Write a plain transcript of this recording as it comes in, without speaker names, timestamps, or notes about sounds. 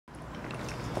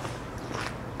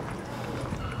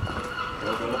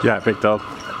Yeah, big dog.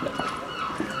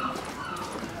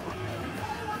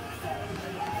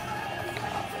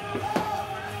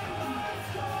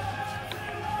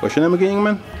 What's your name again,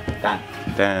 man? Dan.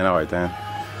 Dan, alright, Dan.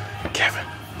 Kevin.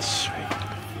 Sweet.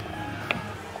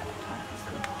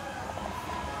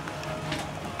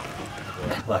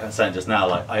 Like I was saying just now,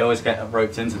 like I always get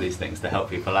roped into these things to help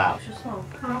people out. Oh,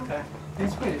 okay.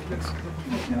 It's weird. It looks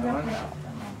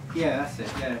yeah, that's it.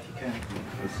 Yeah, if you can.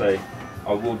 Let's say,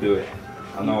 I will do it.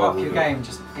 I know you I up will your do game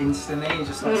just instantly,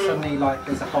 just like suddenly like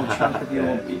there's a whole chunk of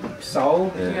your soul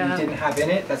that you didn't have in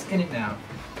it, that's in it now.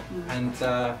 And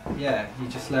yeah, you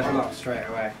just level up straight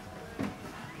away.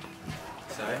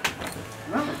 So,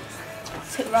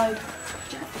 let's hit the road.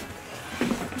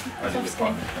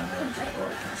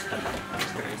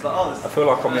 I feel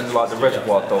like I'm in like the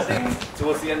reservoir dog.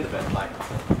 Towards the end of it, like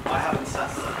I haven't sat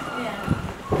there.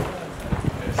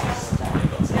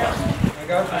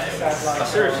 I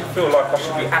seriously feel like I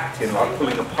should be acting, like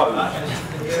pulling a pose.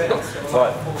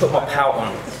 Like, put my pout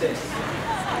on.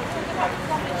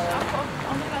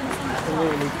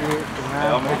 really beautiful, man.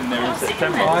 Yeah, I'm heading there in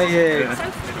September. Are you?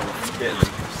 Yeah.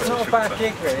 It's not a bad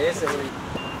gig really, is it?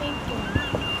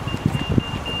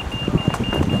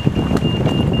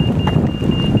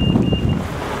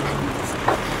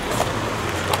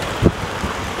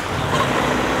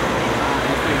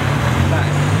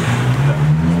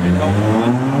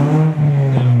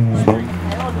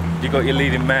 You got your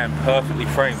leading man perfectly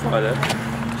framed by that.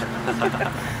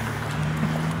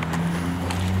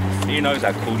 He knows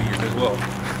how cool he is as well.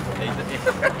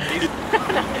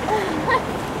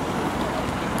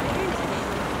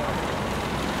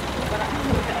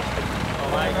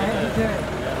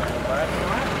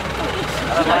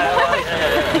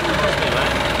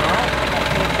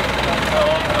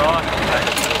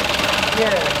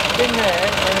 Yeah, been there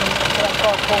and that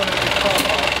far corner of the car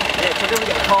park. Yeah, so then we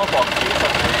get the car park.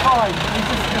 Fine, you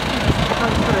just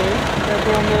come through, they'll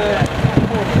be on the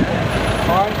corner.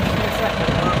 Alright, just give me a second.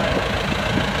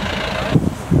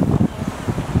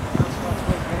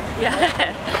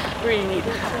 Yeah, really need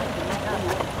it.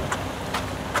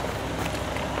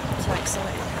 So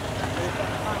excited.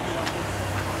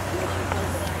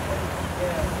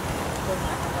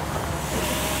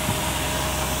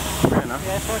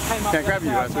 Yeah, so I came up. Can't grab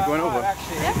you guys, we're going over.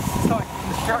 Actually, it's like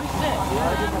construction.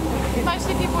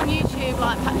 Mostly people on YouTube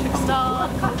like Patrick Starr,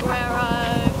 Guerrero,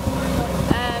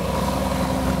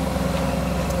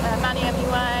 Manny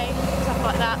Hemingway, stuff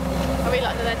like that. I really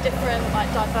like that they're different, like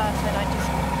diverse, they don't just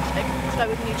go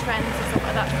with new trends and stuff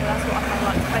like that, so that's what I kind of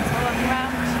like to base my work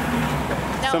around.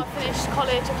 Now I've finished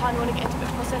college, I kind of want to get into a bit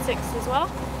of prosthetics as well,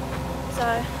 so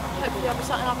hopefully I'll be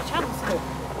starting up a channel soon.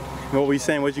 What were you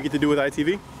saying? What did you get to do with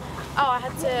ITV? Oh,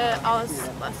 I was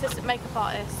assistant makeup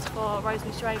artist for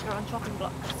Rosemary Schrager on Chopping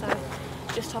Block, so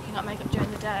just topping up makeup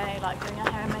during the day, like doing her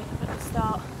hair and makeup at the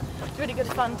start. It's really good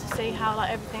fun to see how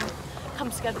like everything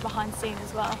comes together behind the scenes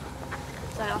as well.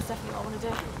 So that's definitely what I want to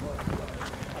do.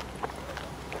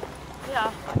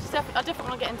 Yeah, I definitely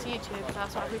want to get into YouTube, so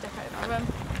that's why I've redecorated my room.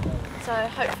 So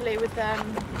hopefully with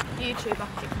YouTube I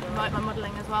can promote my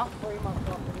modelling as well.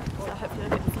 So hopefully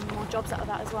I'll get some more jobs out of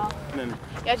that as well.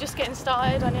 Yeah, just getting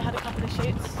started, I only had a couple of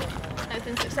shoots and it's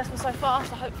been successful so far,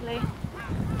 so hopefully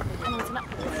onwards and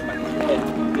upwards.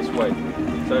 This way.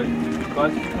 So,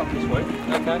 guys, you come this way.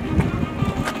 Okay.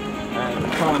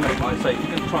 And try and make, like I say, you're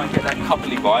going to try and get that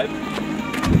coupley vibe.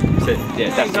 So, yeah,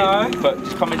 that's it. But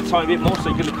just come in a tiny bit more, so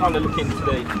you're going to kind of look into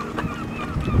the...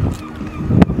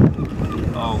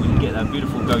 Oh, we can get that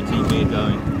beautiful goatee beard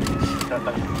going.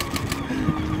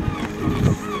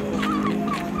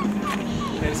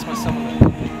 It's my summer.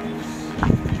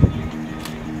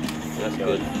 That's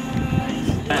good.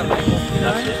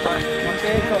 That's just right. My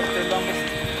beard got the longest.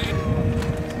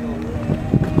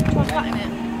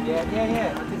 Yeah.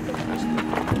 I did think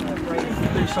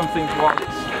Do something while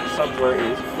it's sun where it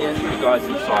is. Yeah. You guys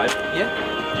inside. Yeah.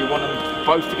 Do you want them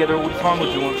both together all the time, or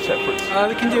do you want separate?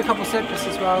 We can do a couple of separates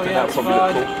as well. Yeah, that's probably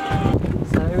cool.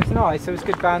 So it was nice. It was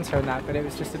good banter and that, but it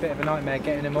was just a bit of a nightmare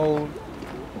getting them all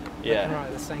right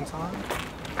at the same time.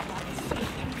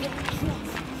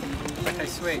 Okay,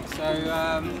 sweet. So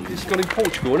He's gone in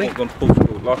Portugal, hasn't he? Gone to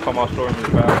Portugal. Last time I saw him was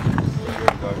about a year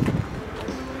ago.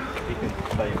 He can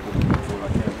stay in Portugal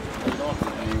like him.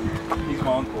 He's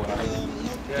my uncle.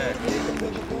 Yeah.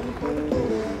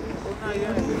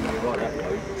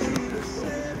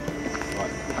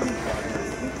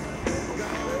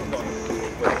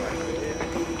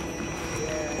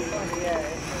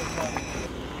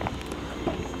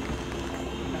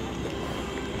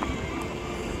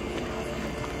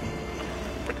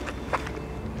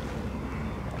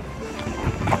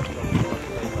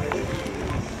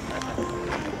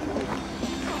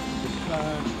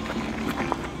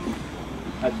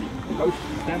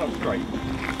 not straight.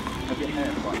 Have your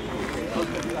hair right.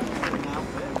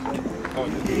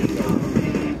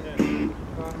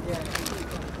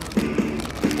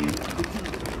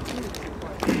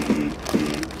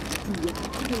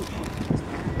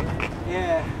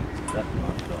 Yeah. That's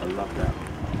nice. I love that.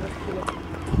 That's killer.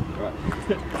 Right.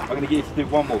 I'm going to get you to do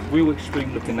one more. Real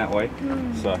extreme looking that way.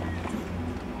 So.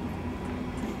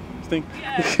 Sting.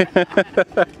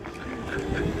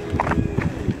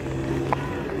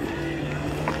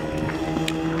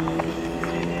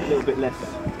 A little bit less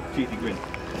cheesy grin.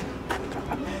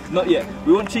 Not yet.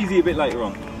 We want cheesy a bit later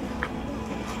on.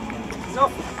 It's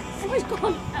off. Oh, he's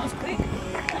gone. That was quick.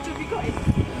 How have you got it?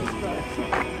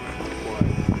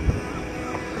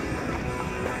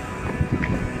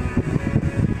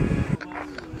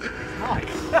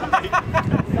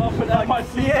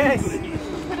 Yes. Put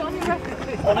it on your record.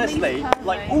 Honestly,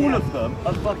 like all of them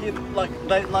are fucking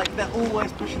they're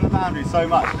always pushing the boundary so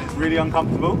much and it's really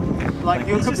uncomfortable. Like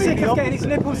you're He's just sick completely of getting his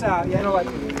opposite. nipples out. Yeah, no, like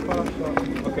fast shot.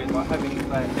 Okay, like having You're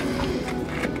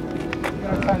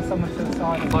gonna turn someone to the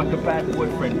side. like a bad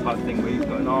boyfriend type thing where you've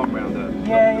got an arm around her.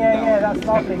 Yeah, that's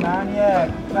lovely, man.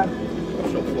 Yeah.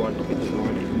 Shot 400 pictures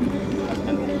already.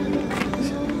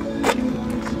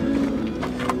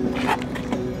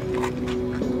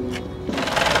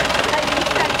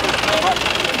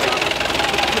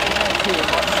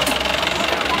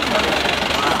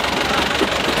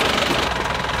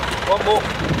 One more.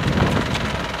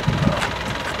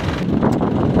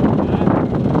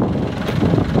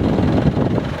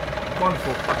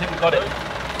 Wonderful. I think we got it.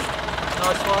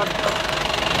 Nice one.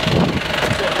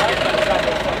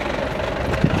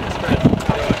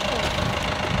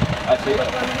 That's it.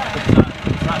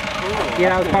 Yeah,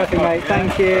 that was perfect, mate.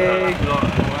 Thank you.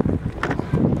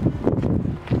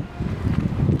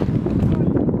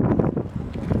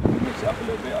 Mix it up a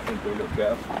little bit. I think we'll look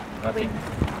better. I think.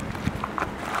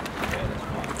 Yeah, that's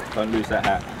fine. Don't lose that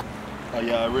hat. Oh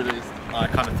yeah, I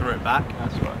kind of threw it back.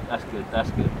 That's right. That's good.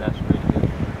 That's good. That's really good.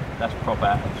 That's proper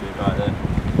attitude right there.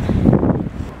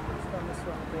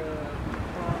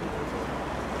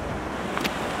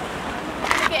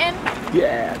 Get in.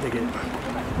 Yeah, I dig it.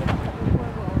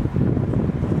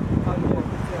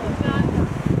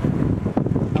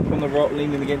 Up on the rock,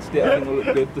 leaning against it. I think it'll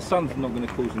look good. The sun's not going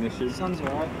to cause an issue. Sun's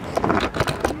alright.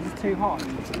 It's too hot.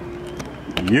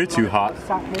 You're too hot.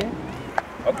 Sat here.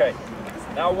 Okay.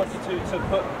 Now I want you to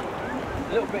put a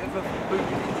little bit of a boot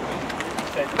into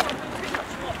it.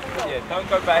 Yeah, don't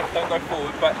go back, don't go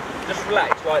forward, but just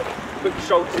relax, like put your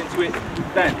shoulders into it.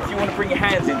 Dan, if you want to bring your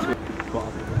hands into it.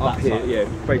 Up here, yeah,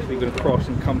 basically going to cross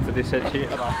and come to this edge here.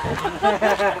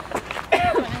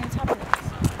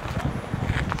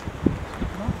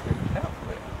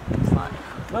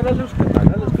 No, that looks good, man.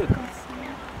 That looks good.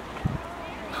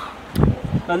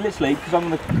 Now, literally, because I'm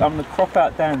gonna crop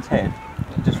out Dan's head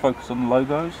and just focus on the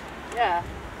logos. Yeah.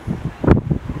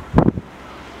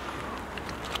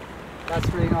 That's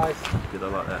really nice. Good, I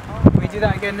like that. We do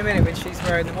that again in a minute when she's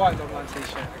wearing the white long line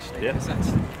t-shirt, actually. Yeah. Because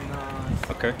that's nice.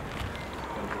 Okay.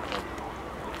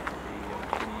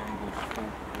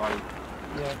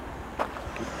 Yeah.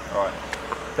 Alright.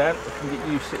 Dan, if we can get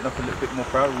you sitting up a little bit more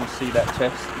proud, we'll see that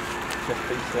chest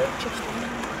piece there.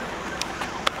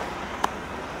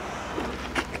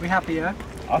 We happy, yeah?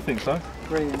 I think so.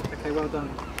 Brilliant. Okay, well done.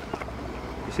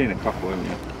 You've seen a couple, haven't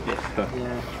you? Yes.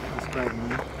 Yeah, that's great, man.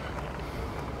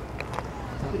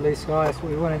 That blue sky is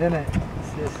what we wanted, isn't it?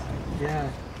 It's just, yeah,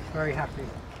 very happy.